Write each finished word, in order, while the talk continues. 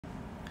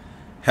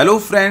Hello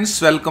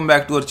friends, welcome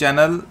back to our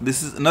channel.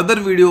 This is another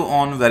video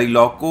on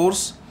Verilog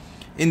course.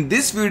 In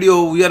this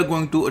video, we are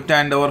going to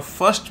attend our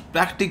first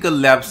practical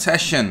lab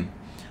session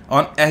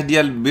on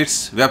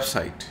SDLBs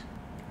website.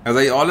 As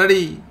I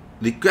already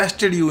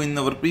requested you in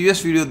our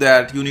previous video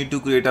that you need to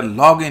create a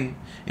login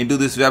into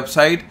this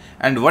website,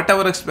 and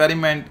whatever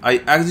experiment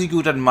I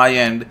execute at my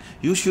end,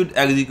 you should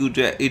execute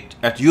it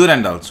at your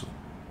end also.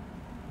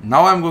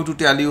 Now I am going to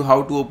tell you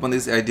how to open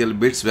this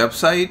SDLBs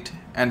website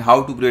and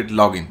how to create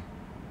login.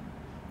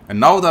 And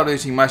now without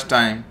wasting much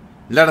time,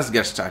 let us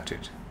get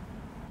started.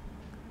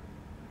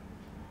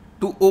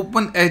 To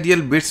open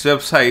SDLBs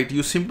website,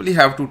 you simply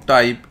have to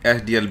type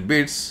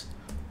SDLBs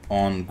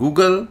on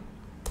Google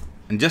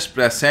and just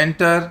press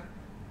enter.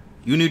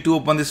 You need to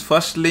open this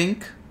first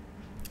link,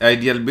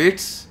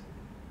 SDLBs.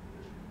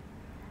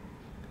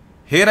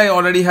 Here I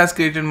already has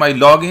created my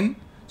login,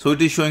 so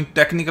it is showing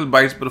technical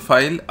bytes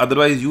profile.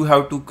 Otherwise you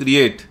have to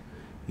create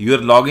your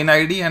login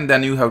ID and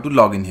then you have to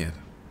log in here.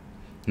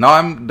 Now I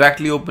am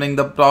directly opening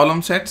the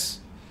problem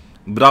sets,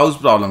 browse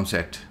problem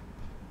set.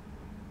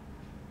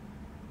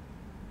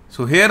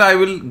 So here I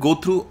will go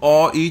through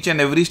each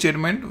and every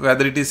statement,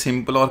 whether it is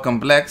simple or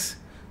complex.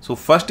 So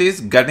first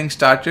is getting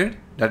started.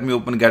 Let me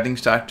open getting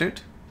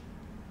started.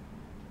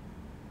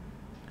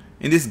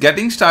 In this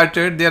getting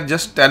started, they are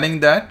just telling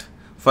that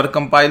for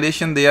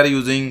compilation they are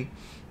using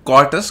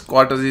Quartus.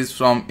 Quartus is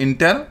from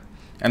Intel,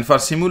 and for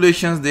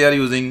simulations they are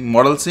using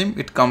Model Sim.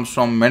 It comes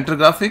from Mentor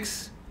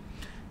Graphics.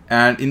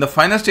 And in the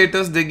final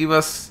status, they give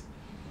us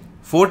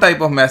 4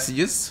 types of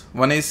messages.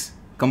 One is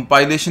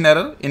compilation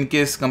error in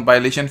case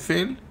compilation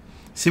failed,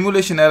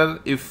 simulation error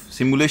if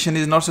simulation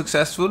is not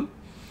successful,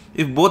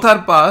 if both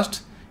are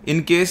passed,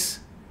 in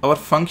case our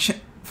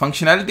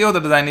functionality of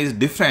the design is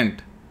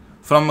different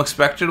from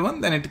expected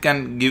one, then it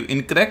can give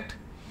incorrect,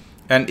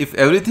 and if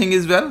everything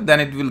is well,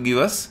 then it will give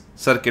us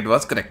circuit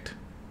was correct.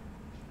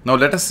 Now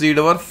let us read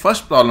our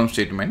first problem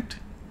statement.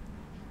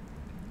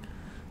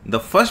 The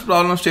first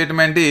problem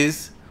statement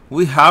is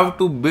we have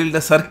to build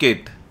a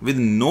circuit with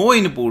no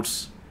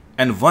inputs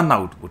and one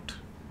output.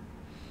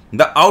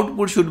 The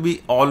output should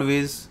be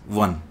always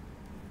 1.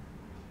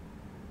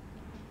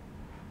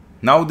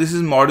 Now this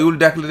is module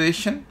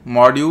declaration,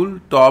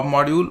 module, top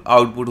module,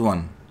 output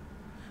 1.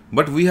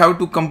 But we have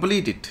to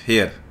complete it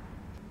here.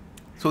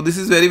 So this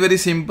is very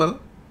simple.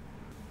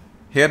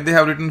 Here they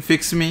have written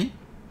fix me.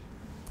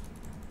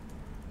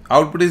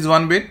 Output is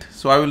 1 bit,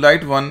 so I will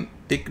write 1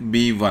 tick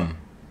B1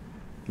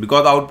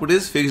 because output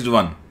is fixed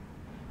 1.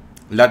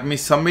 Let me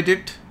submit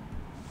it.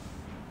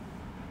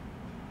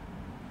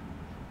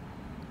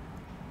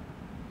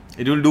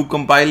 It will do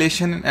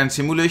compilation and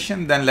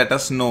simulation, then let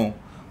us know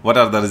what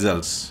are the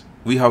results.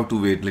 We have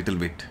to wait little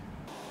bit.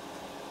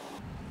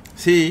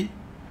 See,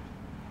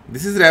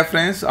 this is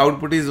reference,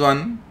 output is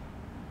 1.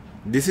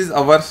 This is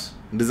our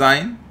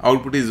design,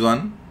 output is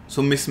 1.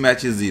 So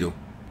mismatch is 0.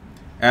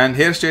 And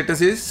here status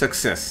is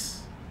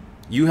success.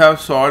 You have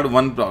solved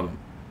one problem.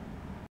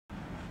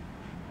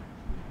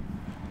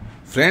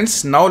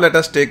 Friends, now let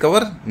us take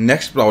our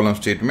next problem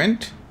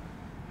statement.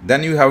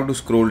 Then you have to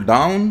scroll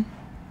down.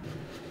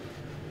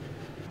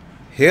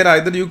 Here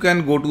either you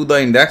can go to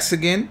the index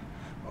again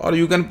or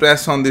you can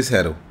press on this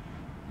arrow.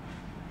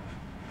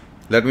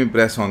 Let me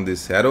press on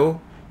this arrow.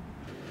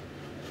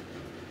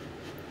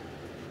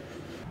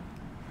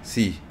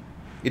 See,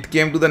 it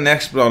came to the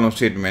next problem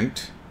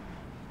statement.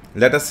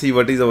 Let us see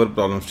what is our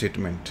problem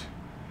statement.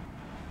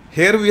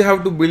 Here we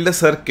have to build a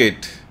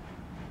circuit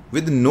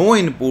with no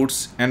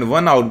inputs and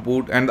one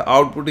output, and the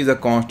output is a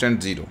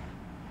constant 0.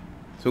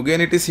 So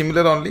again it is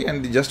similar only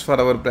and just for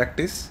our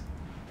practice.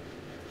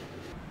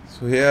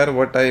 So here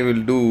what I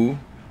will do,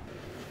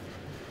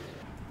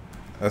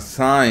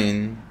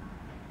 assign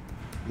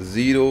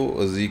 0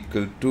 is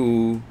equal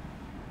to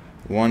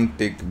 1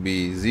 tick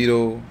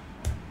B0.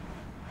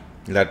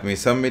 Let me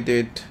submit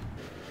it.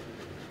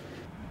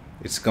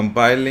 It's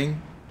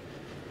compiling.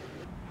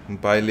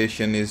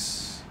 Compilation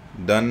is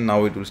done.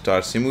 Now it will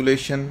start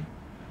simulation.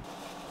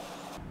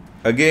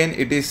 Again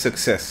it is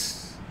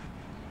success.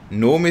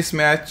 No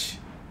mismatch.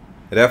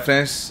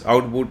 Reference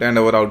output and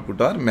our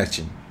output are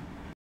matching.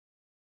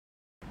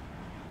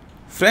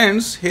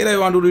 Friends, here I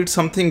want to read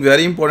something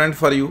very important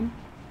for you.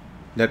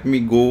 Let me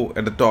go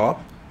at the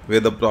top where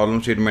the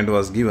problem statement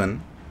was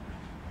given.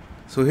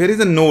 So here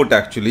is a note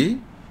actually.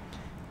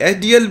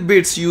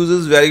 SDLBs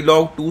uses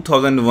Verilog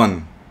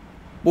 2001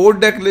 port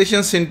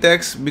declaration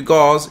syntax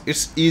because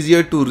it's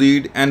easier to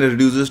read and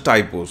reduces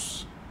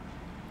typos.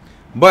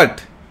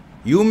 But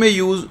you may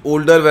use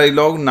older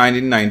Verilog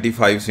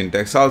 1995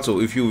 syntax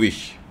also if you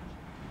wish.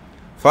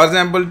 For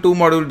example, 2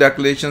 module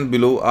declarations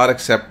below are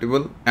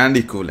acceptable and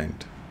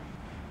equivalent.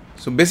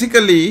 So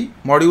basically,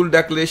 module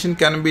declaration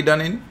can be done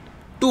in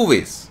 2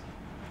 ways.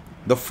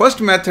 The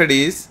first method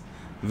is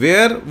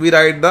where we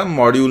write the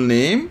module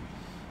name,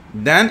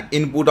 then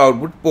input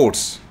output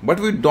ports, but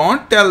we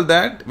don't tell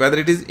that whether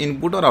it is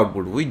input or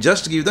output. We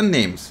just give the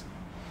names.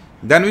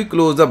 Then we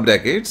close the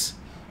brackets.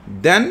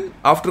 Then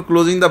after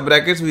closing the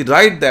brackets, we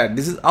write that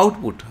this is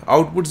output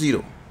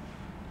 0.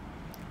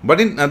 But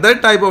in other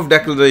type of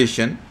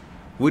declaration,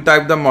 we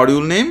type the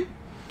module name,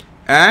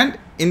 and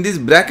in these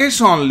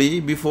brackets only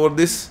before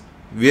this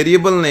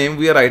variable name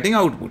we are writing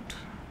output.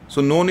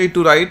 So no need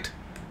to write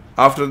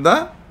after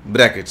the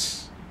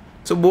brackets.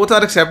 So both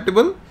are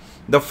acceptable.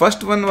 The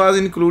first one was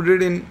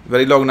included in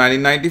Verilog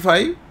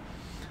 1995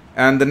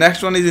 and the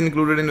next one is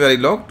included in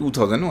Verilog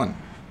 2001.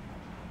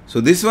 So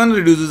this one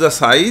reduces the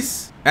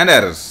size and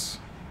errors.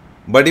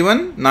 But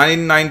even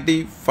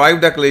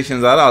 1995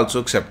 declarations are also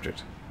accepted.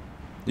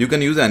 You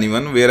can use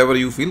anyone wherever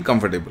you feel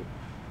comfortable.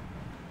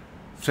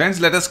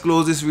 Friends, let us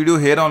close this video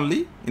here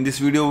only. In this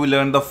video we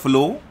learned the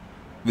flow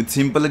with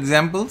simple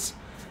examples,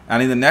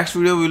 and in the next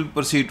video we will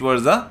proceed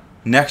towards the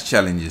next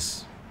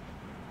challenges.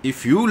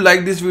 If you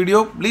like this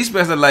video, please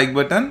press the like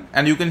button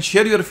and you can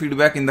share your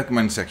feedback in the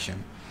comment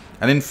section.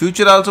 And in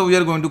future also we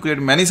are going to create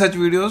many such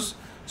videos.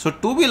 So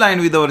to be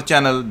aligned with our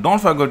channel, don't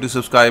forget to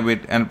subscribe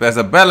it and press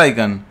the bell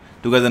icon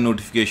to get the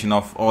notification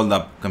of all the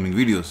upcoming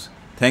videos.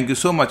 Thank you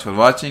so much for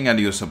watching and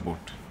your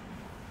support.